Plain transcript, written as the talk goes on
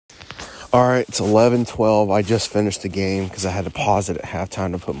All right, it's 11:12. I just finished the game because I had to pause it at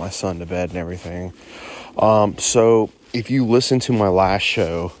halftime to put my son to bed and everything. So if you listen to my last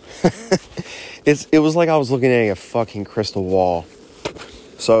show, it was like I was looking at a fucking crystal wall.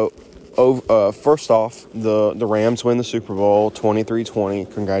 So, first off, the Rams win the Super Bowl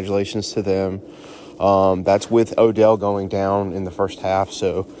 23-20. Congratulations to them. That's with Odell going down in the first half.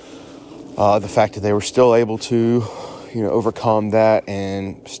 So, the fact that they were still able to, overcome that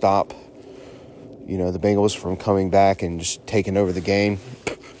and stop, the Bengals from coming back and just taking over the game.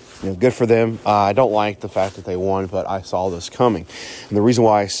 Good for them. I don't like the fact that they won, but I saw this coming. And the reason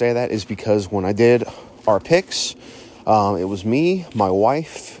why I say that is because when I did our picks, it was me, my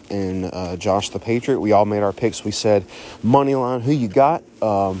wife, and Josh the Patriot. We all made our picks. We said, money line, who you got?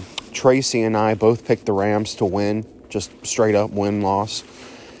 Tracy and I both picked the Rams to win, just straight up win-loss.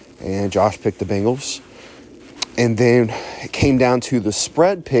 And Josh picked the Bengals. And then it came down to the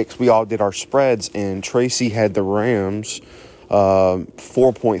spread picks. We all did our spreads, and Tracy had the Rams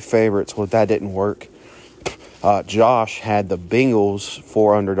 4-point favorites. Well, that didn't work. Josh had the Bengals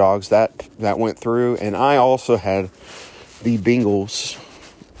 4 underdogs. That went through. And I also had the Bengals.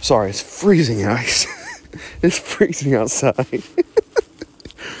 Sorry, it's freezing, guys. It's freezing outside.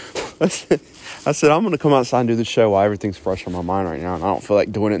 I said, I'm going to come outside and do the show while everything's fresh on my mind right now. And I don't feel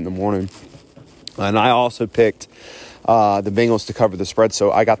like doing it in the morning. And I also picked the Bengals to cover the spread, so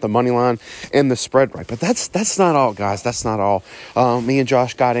I got the money line and the spread right. But that's not all, guys. That's not all. Me and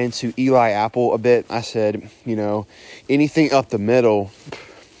Josh got into Eli Apple a bit. I said, anything up the middle,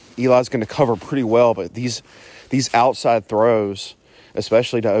 Eli's going to cover pretty well. But these outside throws,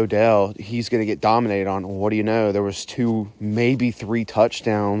 especially to Odell, he's going to get dominated on. What do you know? There was 2, maybe 3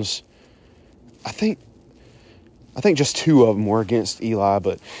 touchdowns. I think just 2 of them were against Eli,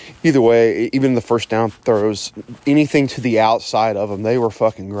 but either way, even the first down throws, anything to the outside of them, they were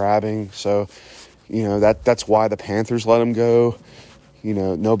fucking grabbing. So, that's why the Panthers let him go.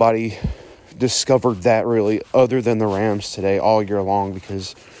 Nobody discovered that really other than the Rams today all year long,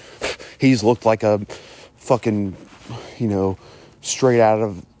 because he's looked like a fucking, straight out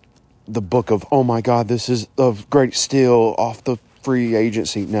of the book of, oh my God, this is a great steal off the free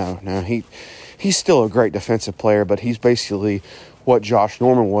agency. No, he's still a great defensive player, but he's basically what Josh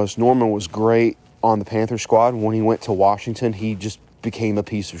Norman was. Norman was great on the Panther squad. When he went to Washington, he just became a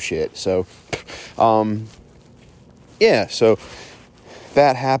piece of shit. So, so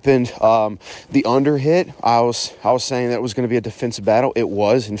that happened. The under hit, I was saying that it was going to be a defensive battle. It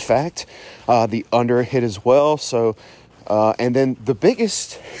was, in fact. The under hit as well. So, and then the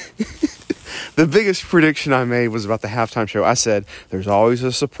biggest... The biggest prediction I made was about the halftime show. I said, there's always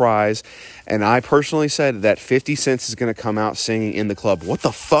a surprise. And I personally said that 50 Cent is going to come out singing in the club. What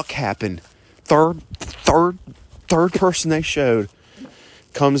the fuck happened? Third person they showed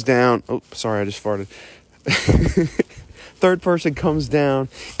comes down. Oh, sorry, I just farted. Third person comes down.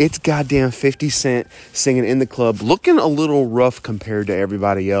 It's goddamn 50 Cent singing in the club. Looking a little rough compared to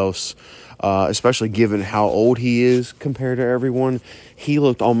everybody else. Especially given how old he is compared to everyone. He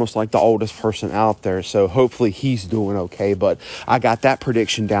looked almost like the oldest person out there, so hopefully he's doing okay. But I got that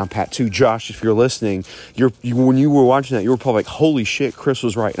prediction down pat too. Josh, if you're listening, when you were watching that, you were probably like, holy shit, Chris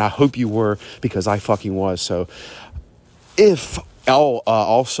was right. And I hope you were, because I fucking was. So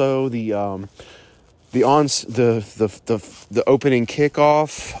also the opening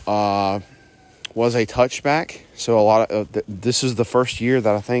kickoff was a touchback. So a lot of this is the first year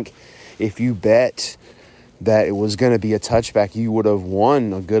that I think if you bet that it was going to be a touchback, you would have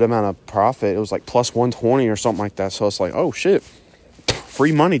won a good amount of profit. It was like plus 120 or something like that. So it's like, oh shit,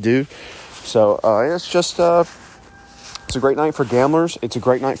 free money, dude. So it's just it's a great night for gamblers. It's a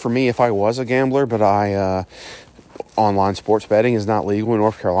great night for me if I was a gambler, but online sports betting is not legal in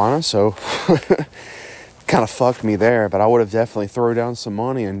North Carolina, so kind of fucked me there. But I would have definitely thrown down some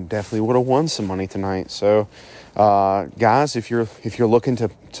money and definitely would have won some money tonight. So guys, if you're looking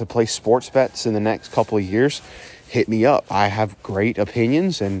to play sports bets in the next couple of years, hit me up. I have great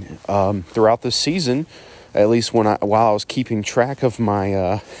opinions, and throughout the season, at least while I was keeping track of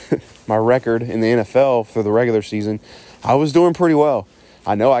my my record in the NFL for the regular season, I was doing pretty well.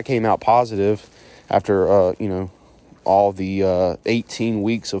 I know I came out positive after all the 18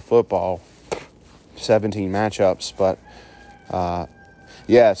 weeks of football, 17 matchups, but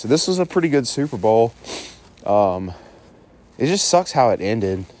so this was a pretty good Super Bowl. It just sucks how it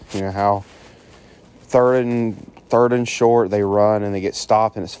ended. How third and short they run and they get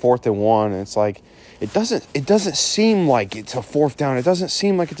stopped and it's 4th and 1 and it's like it doesn't seem like it's a 4th down. It doesn't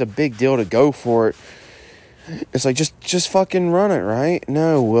seem like it's a big deal to go for it. It's like, just fucking run it, right?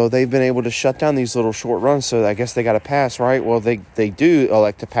 No, well, they've been able to shut down these little short runs, so I guess they got to pass, right? Well, they do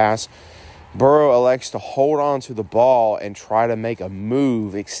elect to pass, Burrow elects to hold on to the ball and try to make a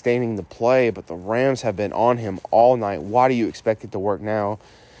move, extending the play, but the Rams have been on him all night. Why do you expect it to work now?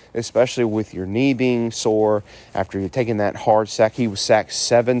 Especially with your knee being sore after you're taking that hard sack. He was sacked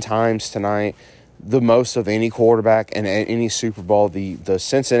 7 times tonight, the most of any quarterback in any Super Bowl. The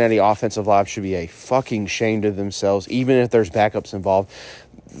Cincinnati offensive line should be a fucking shame to themselves, even if there's backups involved.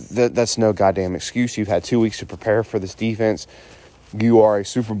 That's no goddamn excuse. You've had 2 weeks to prepare for this defense. You are a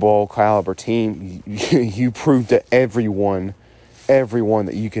Super Bowl caliber team. You proved to everyone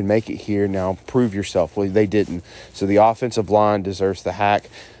that you can make it here. Now prove yourself. Well, they didn't. So the offensive line deserves the hack.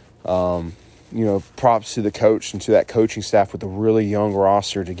 Props to the coach and to that coaching staff with a really young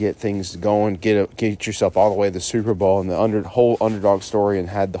roster to get things going, get yourself all the way to the Super Bowl and the whole underdog story, and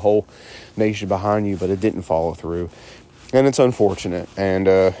had the whole nation behind you, but it didn't follow through. And it's unfortunate. And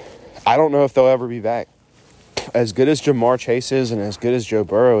I don't know if they'll ever be back. As good as Ja'Marr Chase is and as good as Joe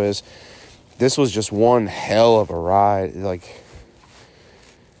Burrow is, this was just one hell of a ride. Like,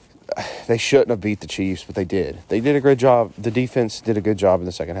 they shouldn't have beat the Chiefs, but they did. They did a great job. The defense did a good job in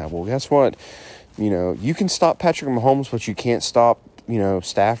the second half. Well, guess what? You can stop Patrick Mahomes, but you can't stop,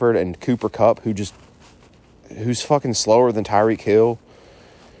 Stafford and Cooper Kupp, who's fucking slower than Tyreek Hill.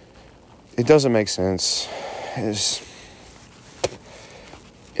 It doesn't make sense.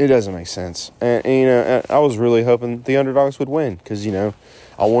 It doesn't make sense. And I was really hoping the underdogs would win because,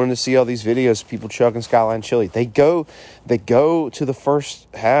 I wanted to see all these videos of people chugging Skyline Chili. They go to the first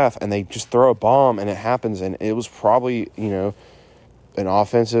half and they just throw a bomb and it happens. And it was probably, an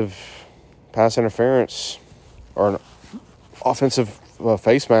offensive pass interference or an offensive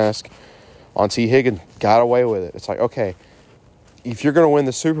face mask on T. Higgins. Got away with it. It's like, okay, if you're going to win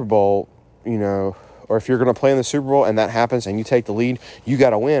the Super Bowl, or if you're going to play in the Super Bowl and that happens and you take the lead, you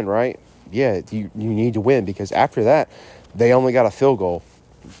got to win, right? Yeah, you need to win because after that, they only got a field goal.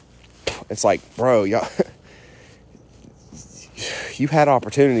 It's like, bro, y'all, you had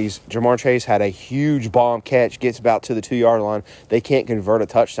opportunities. Ja'Marr Chase had a huge bomb catch, gets about to the 2-yard line. They can't convert a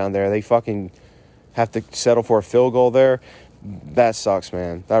touchdown there. They fucking have to settle for a field goal there. That sucks,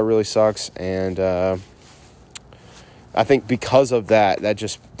 man. That really sucks. And I think because of that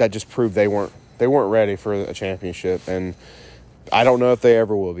just proved they weren't ready for a championship. And I don't know if they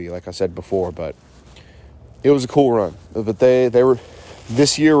ever will be, like I said before, but it was a cool run. But they were,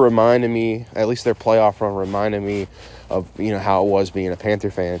 this year reminded me, at least their playoff run reminded me of, how it was being a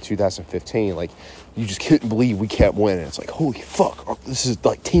Panther fan in 2015. Like, you just couldn't believe we kept winning. It's like, holy fuck, this is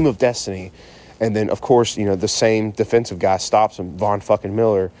like team of destiny. And then, of course, the same defensive guy stops him, Von fucking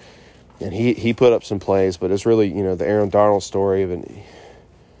Miller, and he put up some plays, but it's really, the Aaron Donald story of an...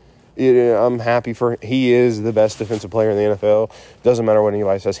 I'm happy for he is the best defensive player in the NFL. Doesn't matter what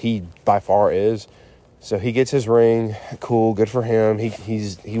anybody says, he by far is. So he gets his ring. Cool, good for him.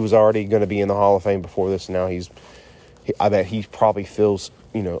 He was already going to be in the Hall of Fame before this. Now I bet he probably feels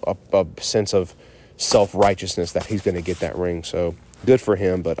a sense of self-righteousness that he's going to get that ring. So good for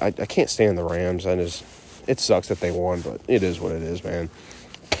him. But I can't stand the Rams. It sucks that they won, but it is what it is, man.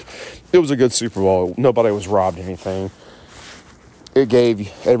 It was a good Super Bowl. Nobody was robbed anything. It gave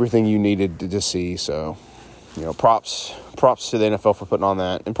everything you needed to see. So, props to the NFL for putting on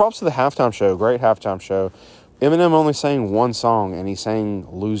that. And props to the halftime show. Great halftime show. Eminem only sang one song, and he sang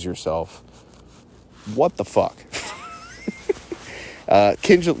Lose Yourself. What the fuck?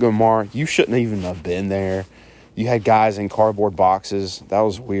 Kendrick Lamar, you shouldn't even have been there. You had guys in cardboard boxes. That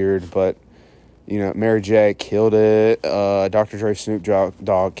was weird, but, Mary J. killed it. Dr. Dre, Snoop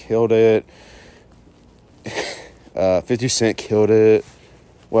Dogg killed it. 50 Cent killed it.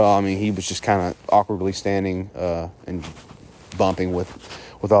 Well, I mean, he was just kind of awkwardly standing and bumping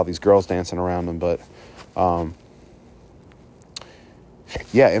with all these girls dancing around him. But,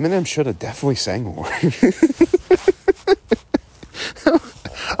 yeah, Eminem should have definitely sang more.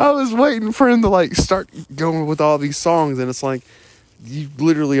 I was waiting for him to, start going with all these songs, and it's like, you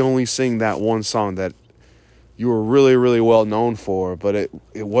literally only sing that one song that you were really, really well known for, but it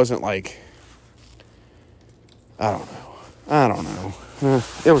wasn't like... I don't know.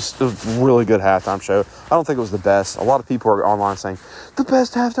 It was a really good halftime show. I don't think it was the best. A lot of people are online saying, the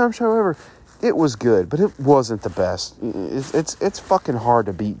best halftime show ever. It was good, but it wasn't the best. It's fucking hard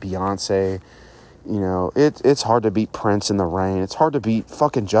to beat Beyonce. It's hard to beat Prince in the Rain. It's hard to beat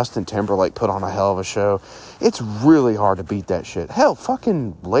fucking Justin Timberlake put on a hell of a show. It's really hard to beat that shit. Hell,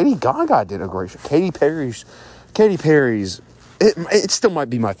 fucking Lady Gaga did a great show. Katy Perry's, it still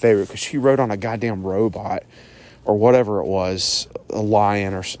might be my favorite because she rode on a goddamn robot. Or whatever it was, a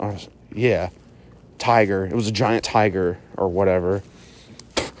lion or tiger. It was a giant tiger or whatever.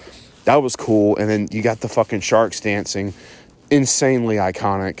 That was cool. And then you got the fucking sharks dancing. Insanely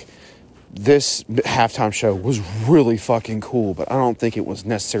iconic. this halftime show was really fucking cool, but I don't think it was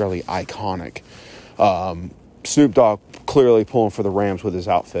necessarily iconic. Snoop Dogg clearly pulling for the Rams with his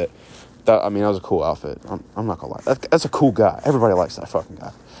outfit. That was a cool outfit. I'm not gonna lie. That's a cool guy. Everybody likes that fucking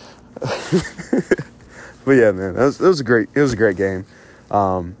guy. But yeah, man, it was a great game.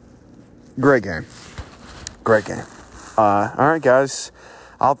 Great game. All right, guys.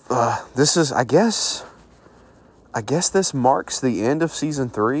 This is, I guess this marks the end of season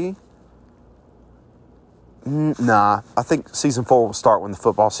 3. Nah, I think season 4 will start when the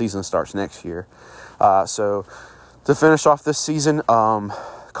football season starts next year. So to finish off this season,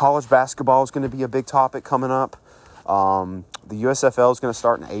 college basketball is going to be a big topic coming up. The USFL is going to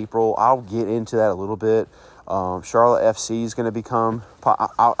start in April. I'll get into that a little bit. Charlotte FC is going to become...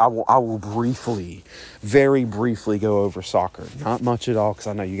 I will very briefly go over soccer. Not much at all, because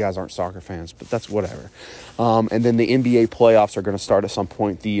I know you guys aren't soccer fans, but that's whatever. And then the NBA playoffs are going to start at some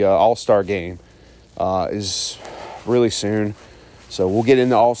point. The All-Star game is really soon. So we'll get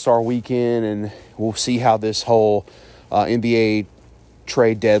into All-Star weekend, and we'll see how this whole NBA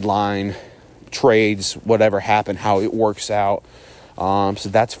trade deadline, trades, whatever happened, how it works out. So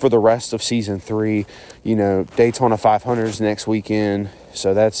that's for the rest of season 3. Daytona 500s next weekend.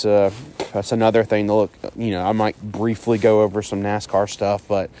 So that's another thing to look. I might briefly go over some NASCAR stuff,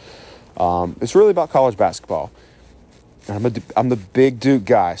 but it's really about college basketball. And I'm the big Duke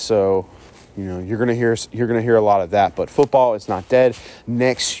guy, so you're gonna hear a lot of that. But football, it's not dead.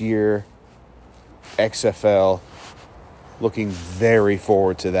 Next year, XFL. Looking very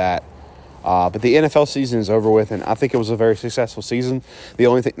forward to that. But the NFL season is over with, and I think it was a very successful season. The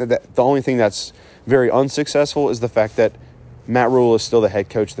only thing that's very unsuccessful is the fact that Matt Rule is still the head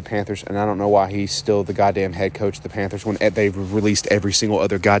coach of the Panthers, and I don't know why he's still the goddamn head coach of the Panthers when they've released every single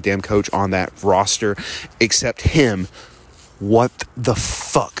other goddamn coach on that roster except him. What the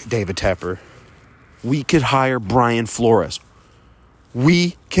fuck, David Tepper? We could hire Brian Flores.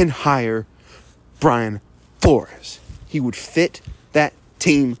 We can hire Brian Flores. He would fit that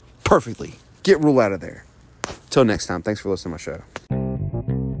team perfectly. Get Rule out of there. Till next time, thanks for listening to my show.